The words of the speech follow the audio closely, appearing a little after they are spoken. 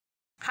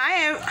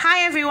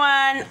Hi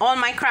everyone, all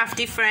my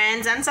crafty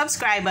friends and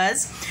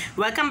subscribers.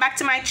 Welcome back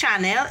to my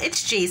channel.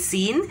 It's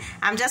Jacine.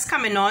 I'm just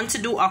coming on to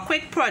do a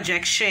quick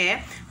project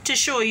share to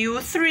show you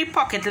 3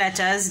 pocket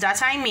letters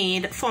that I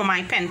made for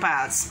my pen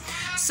pals.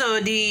 So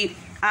the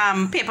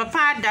paper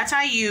pad that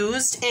I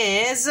used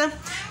is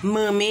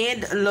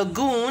Mermaid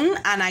Lagoon,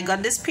 and I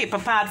got this paper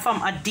pad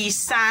from a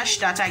D-stash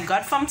that I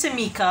got from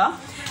Tamika.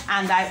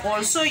 And I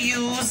also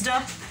used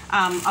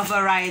a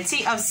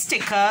variety of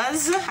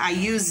stickers. I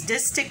used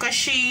this sticker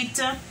sheet.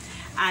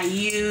 I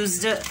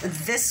used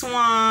this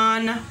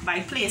one by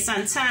Place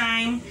and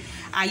Time.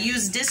 I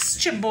used this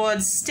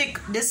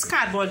this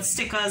cardboard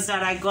stickers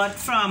that I got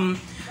from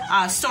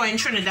a store in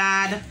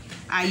Trinidad.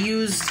 I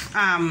used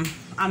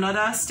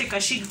another sticker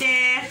sheet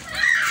there.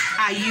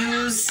 I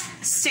used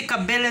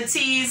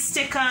Stickability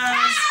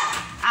stickers.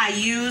 I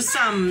used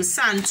some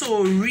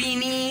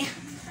Santorini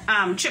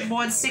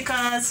chipboard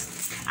stickers.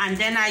 And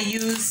then I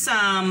use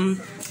some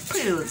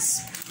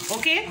pearls,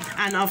 okay?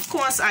 And of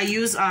course I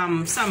use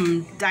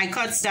some die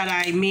cuts that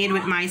I made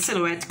with my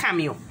silhouette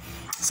cameo.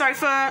 Sorry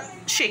for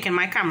shaking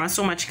my camera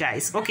so much,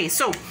 guys. Okay,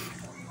 so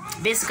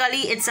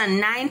basically it's a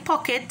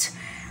 9-pocket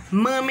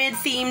mermaid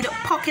themed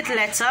pocket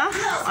letter.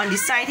 On the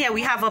side here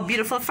we have a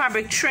beautiful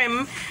fabric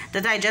trim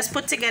that I just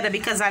put together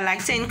because I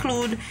like to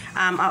include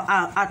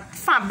a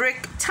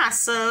fabric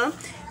tassel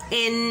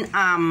in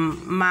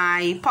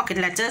my pocket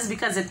letters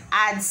because it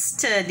adds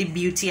to the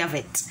beauty of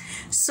it.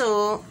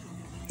 So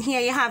here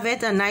you have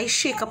it, a nice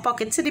shaker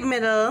pocket to the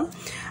middle,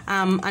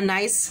 a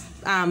nice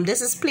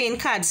this is plain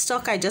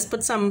cardstock. I just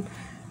put some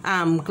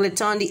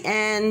glitter on the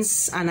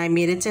ends and I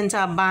made it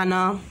into a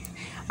banner.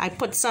 I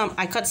cut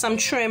some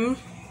trim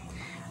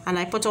and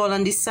I put all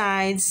on the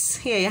sides.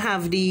 Here you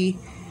have the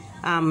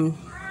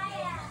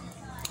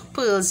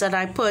pearls that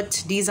I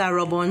put. These are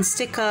rub-on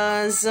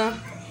stickers.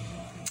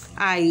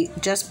 I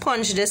just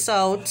punched this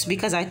out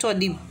because I thought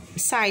the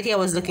side here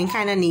was looking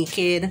kind of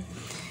naked.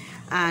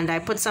 And I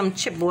put some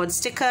chipboard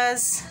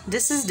stickers.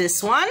 This is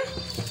this one.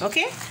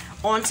 Okay,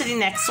 on to the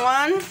next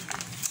one.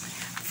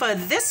 For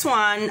this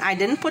one, I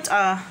didn't put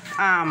a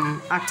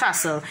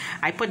tassel.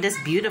 I put this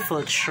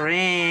beautiful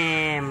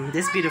trim.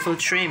 This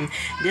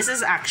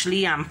is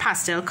actually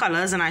pastel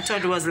colors, and I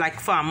thought it was like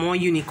for a more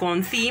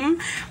unicorn theme,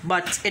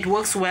 but it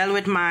works well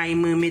with my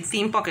mermaid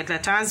theme pocket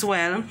letter as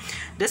well.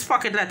 This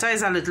pocket letter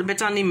is a little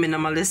bit on the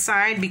minimalist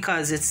side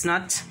because it's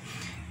not.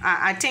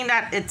 I think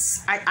that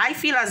it's. I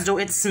feel as though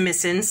it's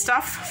missing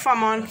stuff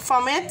from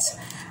it,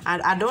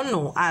 and I don't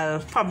know.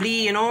 I'll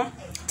probably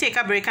take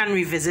a break and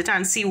revisit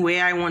and see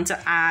where I want to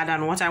add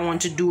and what I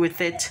want to do with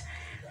it.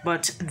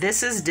 But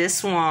this is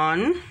this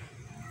one,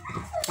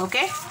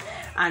 okay?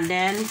 And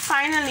then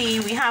finally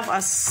we have a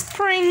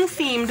spring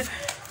themed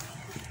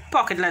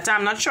pocket letter.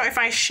 I'm not sure if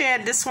I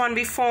shared this one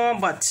before,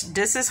 but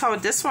this is how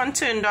this one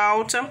turned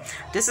out.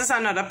 This is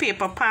another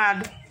paper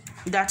pad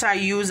that I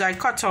used. I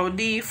cut out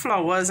the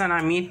flowers and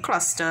I made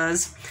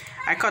clusters.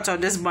 I cut out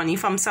this bunny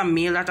from some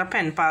mail that a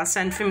pen pal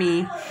sent for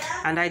me,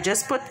 and I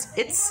just put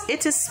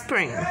it is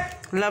spring,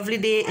 lovely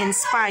day,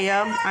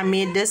 inspire. I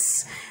made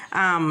this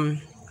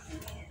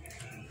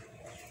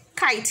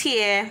kite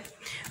here,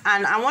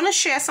 and I want to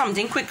share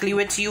something quickly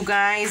with you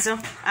guys.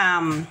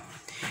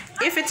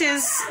 If it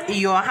is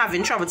you're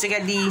having trouble to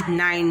get the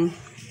 9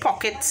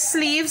 pocket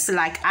sleeves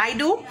like I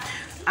do,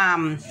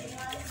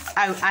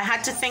 I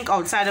had to think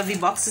outside of the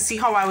box to see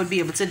how I would be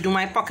able to do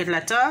my pocket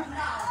letters.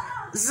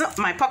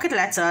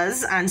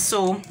 And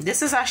so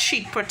this is a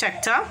sheet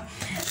protector,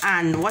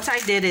 and what I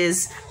did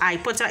is I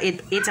put a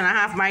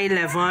 8.5 by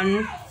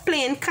 11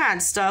 plain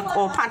cardstock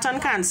or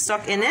pattern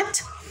cardstock in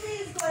it.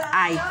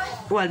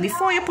 Well,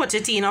 before you put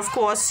it in, of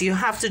course, you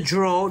have to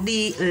draw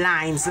the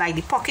lines, like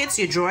the pockets.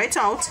 You draw it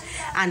out,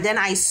 and then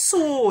I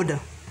sewed.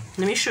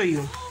 Let me show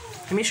you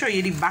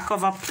the back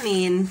of a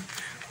plain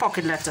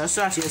pocket letter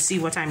so that you'll see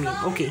what I mean.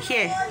 Okay,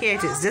 here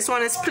it is. This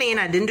one is plain.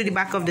 I didn't do the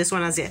back of this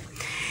one as yet.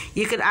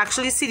 You could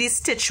actually see the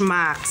stitch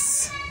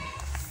marks.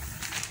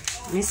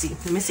 Let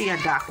me see a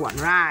dark one.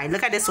 Right,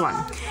 look at this one.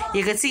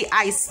 You can see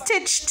I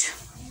stitched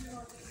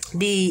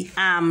the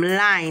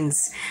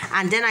lines,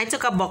 and then I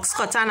took a box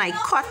cutter and I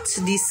cut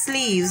the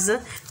sleeves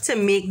to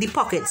make the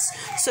pockets,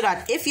 so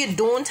that if you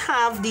don't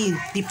have the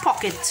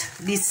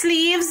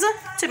sleeves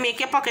to make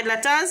your pocket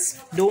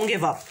letters, don't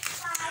give up.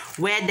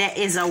 Where there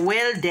is a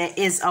will, there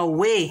is a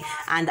way.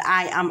 And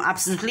I am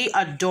absolutely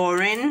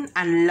adoring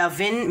and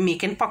loving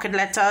making pocket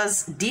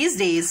letters these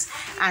days,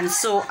 and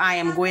so I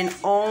am going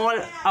all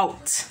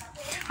out.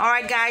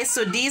 Alright guys,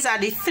 so these are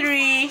the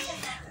 3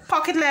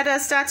 pocket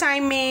letters that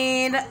I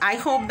made. I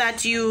hope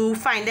that you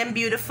find them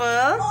beautiful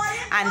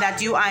and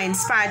that you are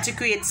inspired to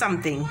create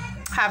something.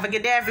 Have a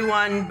good day,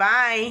 everyone.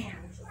 Bye.